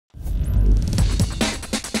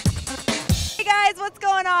guys, what's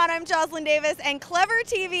going on? I'm Joslyn Davis, and Clever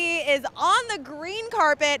TV is on the green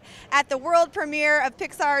carpet at the world premiere of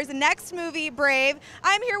Pixar's next movie, Brave.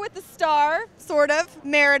 I'm here with the star, sort of,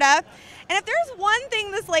 Merida. And if there's one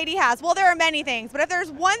thing this lady has, well, there are many things, but if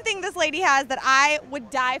there's one thing this lady has that I would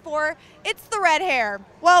die for, it's the red hair.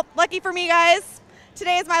 Well, lucky for me, guys,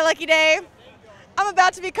 today is my lucky day. I'm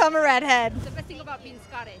about to become a redhead. The best thing about being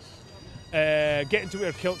Scottish? Getting to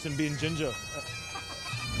wear kilts and being ginger.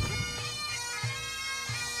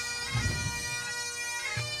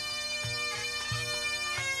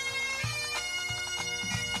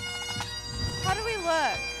 How do we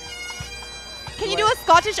look? Can you do a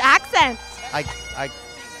Scottish accent? I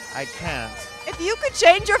can't. If you could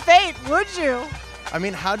change your fate, would you? I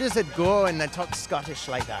mean, how does it go and I talk Scottish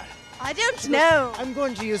like that? I don't know. I'm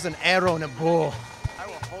going to use an arrow and a bow. I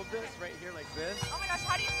will hold this right here like this. Oh my gosh,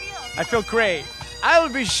 how do you feel? I feel great. I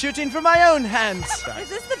will be shooting from my own hands. Is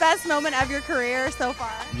this the best moment of your career so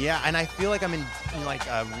far? Yeah, and I feel like I'm in like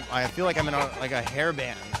I feel like I'm in like a hair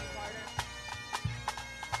band.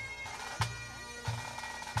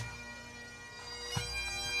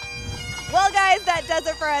 Well, guys, that does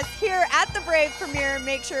it for us here at the Brave premiere.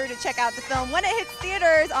 Make sure to check out the film when it hits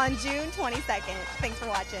theaters on June 22nd. Thanks for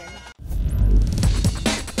watching.